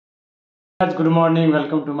Good morning,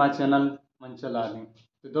 welcome to my channel मंचल army.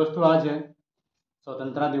 तो दोस्तों, आज है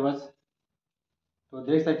स्वतंत्रता दिवस। तो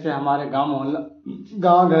देख सकते हैं हमारे गांव मोहल्ला,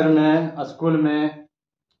 गांव घर में, स्कूल में,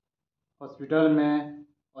 हॉस्पिटल में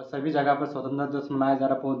और सभी जगह पर स्वतंत्रता दिवस मनाया जा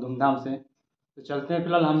रहा है बहुत धूमधाम से। तो चलते हैं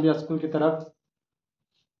फिलहाल हम भी स्कूल की तरफ।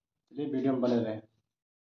 चलिए वीडियो में बने रहें।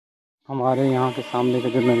 हमारे यहाँ के सामने का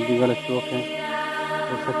जो नजदीक वाला चौक है,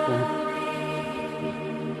 देख सकते हैं।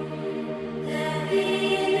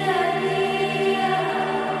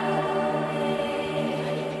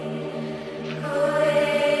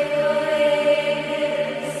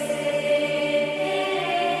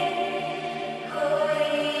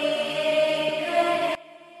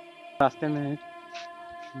 रास्ते में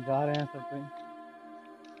जा रहे हैं सब कोई।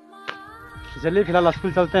 चलिए फिलहाल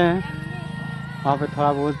स्कूल चलते हैं, वहाँ पे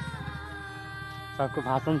थोड़ा बहुत सबको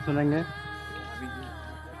भाषण सुनेंगे।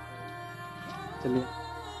 चलिए,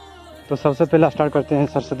 तो सबसे पहले स्टार्ट करते हैं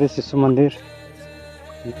सरस्वती शिशु मंदिर।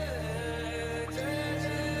 ये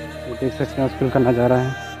देख सकते हैं स्कूल का नज़ारा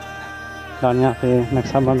है। फिलहाल यहाँ पे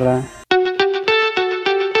नक्शा बन रहा है।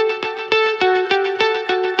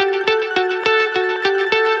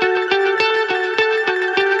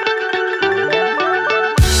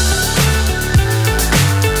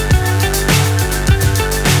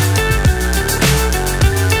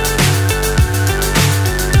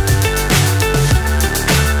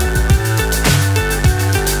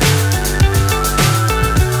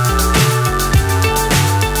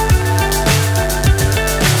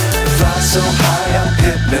 So high I'm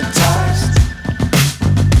hypnotized.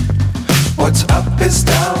 What's up is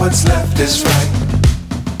down, what's left is right.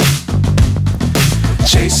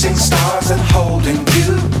 Chasing stars and holding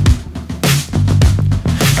you.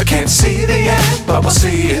 I can't see the end, but we'll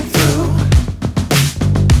see it through.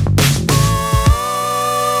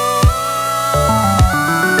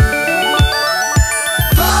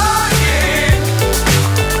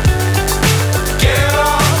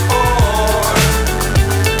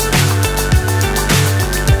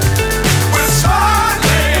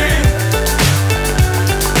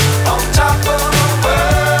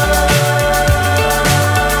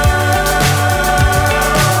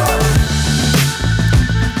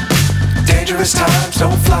 Times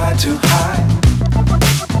don't fly too high.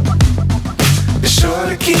 Be sure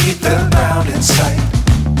to keep the ground in sight.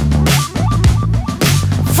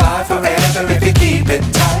 Fly forever if you keep it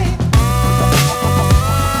tight.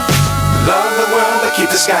 Love the world but keep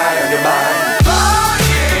the sky on your mind.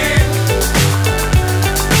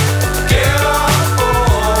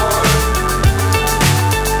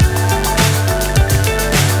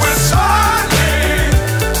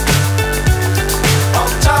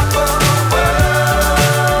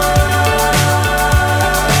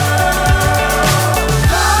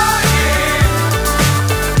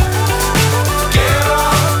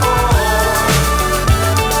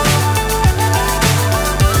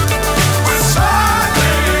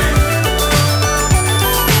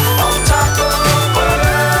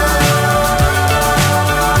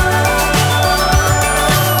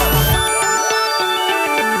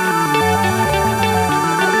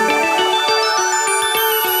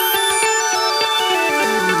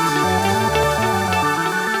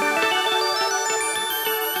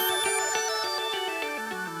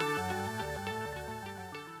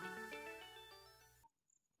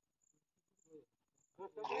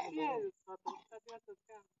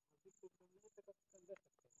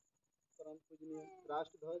 परम पूजनीय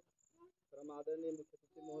राष्ट्रध्वज, परम आदरणीय मुख्य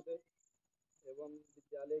सचिव महोदय एवं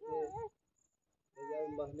विद्यालय के भैया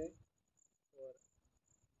एवं बहनें और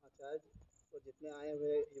आचार्य और जितने आए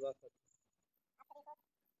हुए युवा साथी,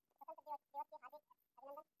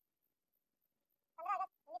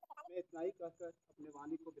 मैं इतना ही कहकर अपने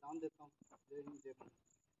वाणी को विराम देता हूँ। जय हिंद, जय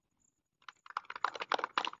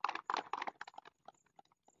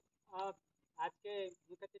भारत। आज के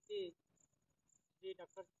मुख्य अतिथि श्री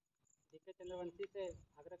डॉक्टर चंद्रवंशी से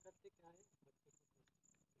आग्रह करते क्या है।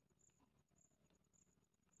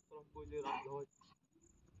 परम पूज्य राष्ट्रध्वज,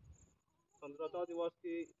 स्वतंत्रता दिवस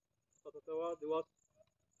की 77वां दिवस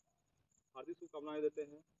हार्दिक शुभकामनाएं देते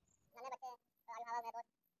हैं।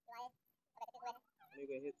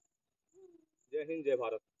 जय हिंद, जय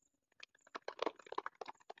भारत।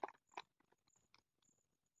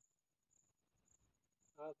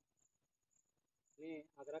 मैं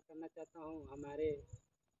आग्रह करना चाहता हूँ हमारे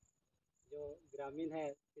जो ग्रामीण है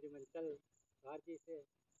श्री मंचल जी से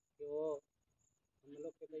कि वो हम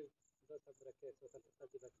लोग के लिए दो शब्द रखे स्वतंत्रता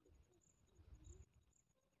दिवस के।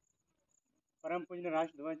 परम पूज्य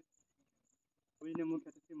राष्ट्रध्वज, पूज्य मुख्य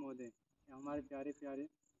अतिथि महोदय, हमारे प्यारे प्यारे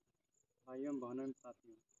भाइयों बहनों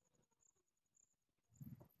साथियों,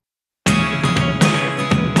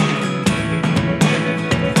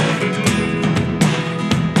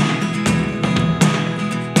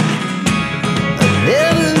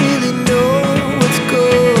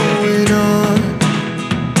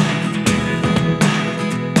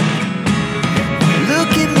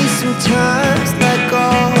 times like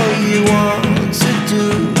all you want to do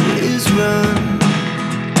is run.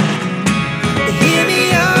 Hear me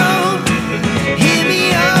out, hear me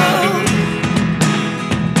out.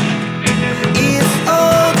 It's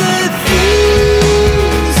all the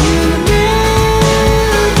things you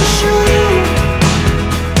never show.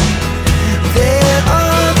 There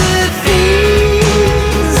are the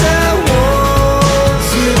things I want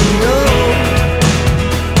to know.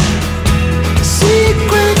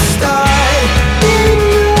 Secrets start in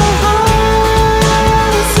your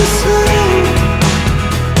heart so slow.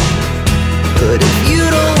 But if you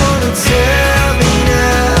don't wanna tell me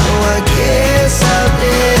now, I guess I'll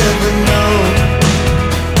never know.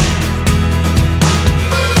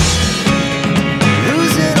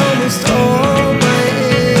 Losing almost all my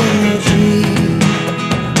energy.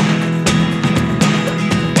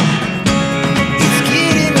 It's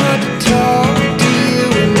getting hard to talk to you,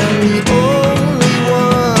 and I'm the only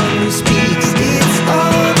one who speaks. It's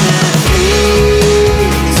all the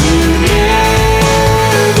things you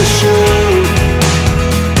never show.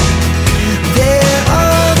 There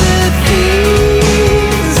are the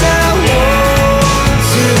things I want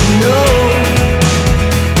to know.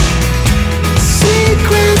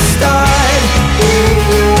 Secrets start in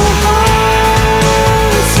your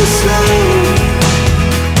heart so slow.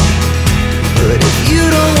 But if you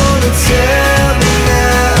don't wanna tell me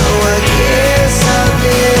now, I guess I'll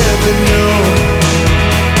never know.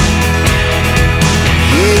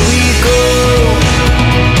 Here we go,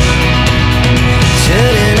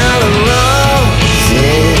 turning all the wrongs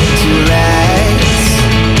into rights.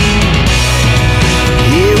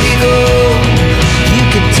 Here we go, you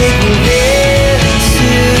could take me there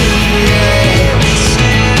tonight.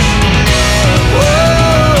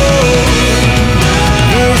 Whoa,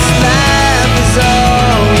 this life is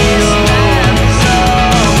all we know.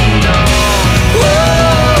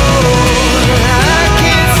 Whoa, I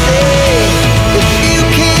can't stay if you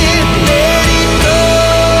can't let it go.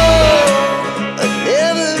 I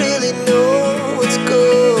never really know what's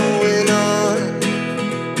going on.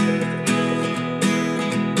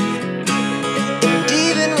 And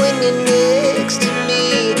even when you're next to me,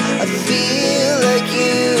 I feel like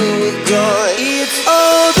you were gone. It's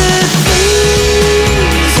all the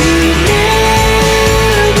things you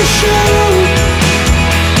never show.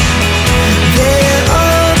 There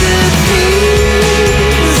are the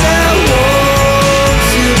things I want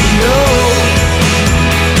to know.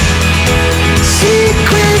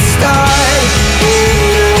 Secrets start in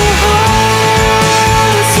your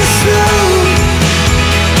heart so slow.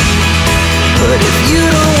 But if you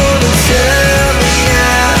don't wanna tell me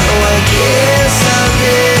now, I guess I'll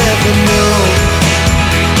never know.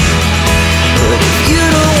 But if you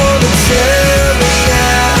don't wanna tell me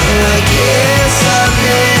now, I guess I'll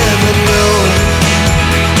never know.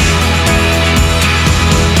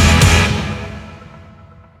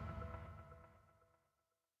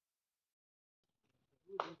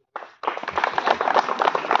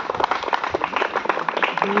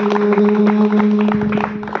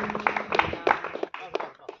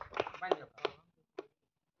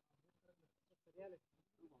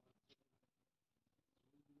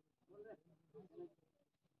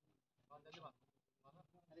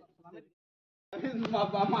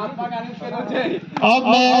 अब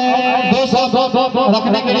मैं दो सौ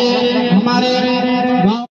रखने के लिए हमारे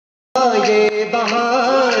गाँव ये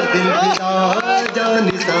बहार दिल फिदा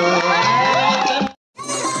जानिसा।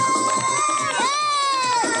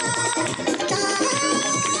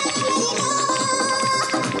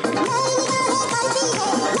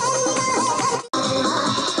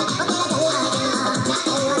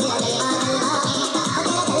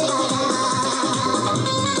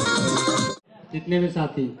 जितने भी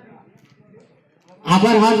साथी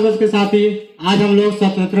आभार हाथ दिवस के साथी, आज हम लोग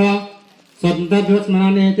स्वतंत्रता दिवस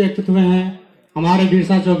मनाने हेतु एकत्रित हुए हैं हमारे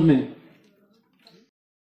बिरसा चौक में।